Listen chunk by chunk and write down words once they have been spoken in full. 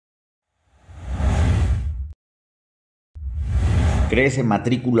Crece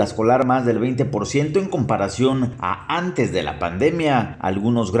matrícula escolar más del 20% en comparación a antes de la pandemia.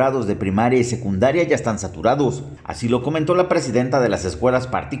 Algunos grados de primaria y secundaria ya están saturados. Así lo comentó la presidenta de las escuelas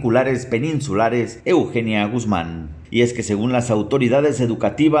particulares peninsulares, Eugenia Guzmán. Y es que según las autoridades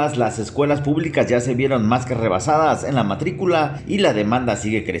educativas, las escuelas públicas ya se vieron más que rebasadas en la matrícula y la demanda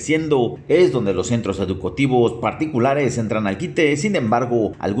sigue creciendo. Es donde los centros educativos particulares entran al quite. Sin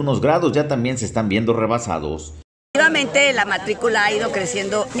embargo, algunos grados ya también se están viendo rebasados. Efectivamente, la matrícula ha ido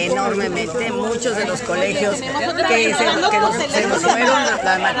creciendo enormemente. Muchos de los colegios que se nos fueron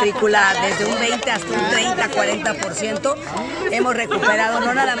la matrícula desde un 20 hasta un 30, 40%, hemos recuperado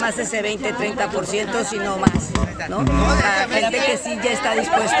no nada más ese 20, 30%, sino más, ¿no? La gente que sí ya está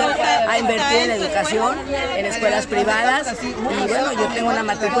dispuesto a invertir en educación, en escuelas privadas, y bueno, yo tengo una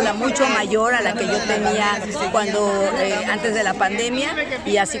matrícula mucho mayor a la que yo tenía antes de la pandemia,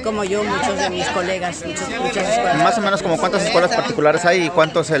 y así como yo, muchos de mis colegas, muchas escuelas. Más o menos, como ¿cuántas escuelas particulares hay y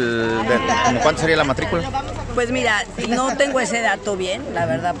cuánto sería la matrícula? Pues mira, no tengo ese dato bien, la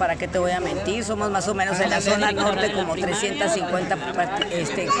verdad, ¿para qué te voy a mentir? Somos más o menos en la zona norte como 350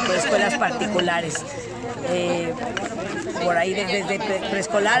 escuelas particulares. Por ahí desde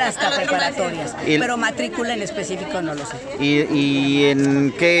preescolar hasta preparatorias, pero matrícula en específico no lo sé. ¿Y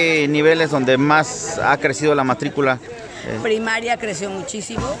en qué niveles donde más ha crecido la matrícula? Primaria creció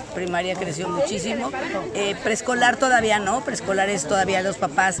muchísimo, preescolar todavía no, preescolares todavía los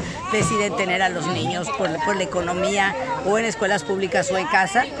papás deciden tener a los niños por la economía, o en escuelas públicas o en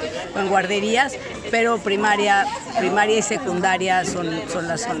casa, o en guarderías, pero primaria y secundaria son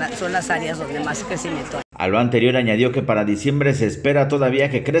las áreas donde más crecimiento hay. A lo anterior añadió que para diciembre se espera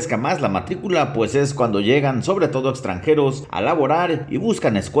todavía que crezca más la matrícula, pues es cuando llegan sobre todo extranjeros a laborar y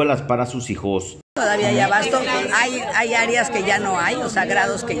buscan escuelas para sus hijos. Todavía hay abasto, hay áreas que ya no hay, o sea,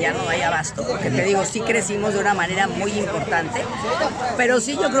 grados que ya no hay abasto, porque te digo, sí crecimos de una manera muy importante, pero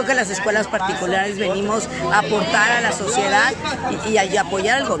sí yo creo que las escuelas particulares venimos a aportar a la sociedad y a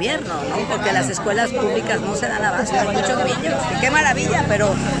apoyar al gobierno, ¿no? Porque las escuelas públicas no se dan abasto, hay muchos niños, qué maravilla,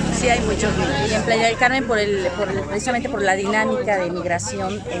 pero sí hay muchos niños. Y en Playa del Carmen, precisamente por la dinámica de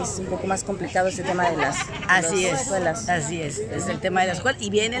migración, es un poco más complicado ese tema de las escuelas. Así es el tema de la escuela, y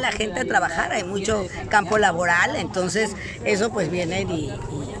viene la gente a trabajar, hay mucho campo laboral, entonces eso pues vienen y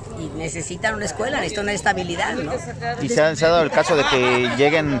necesitan una escuela, necesitan una estabilidad, ¿no? ¿Y se ha dado el caso de que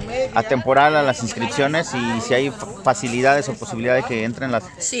lleguen a temporal a las inscripciones y si hay facilidades o posibilidad de que entren las...?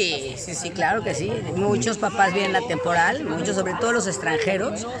 Sí, claro que sí. Muchos papás vienen a temporal, muchos, sobre todo los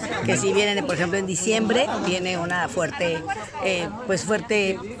extranjeros, que si vienen, por ejemplo, en diciembre, viene una fuerte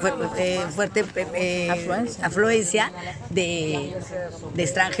afluencia de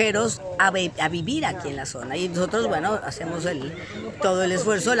extranjeros a vivir aquí en la zona. Y nosotros, bueno, hacemos todo el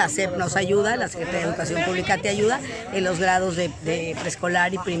esfuerzo, la SEP nos ayuda, la Secretaría de Educación Pública te ayuda en los grados de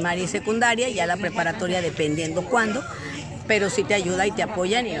preescolar y primaria y secundaria, ya la preparatoria dependiendo cuándo, pero sí te ayuda y te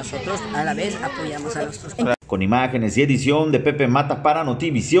apoyan, y nosotros a la vez apoyamos a nuestros. Con imágenes y edición de Pepe Mata para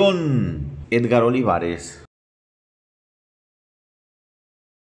Notivisión, Edgar Olivares.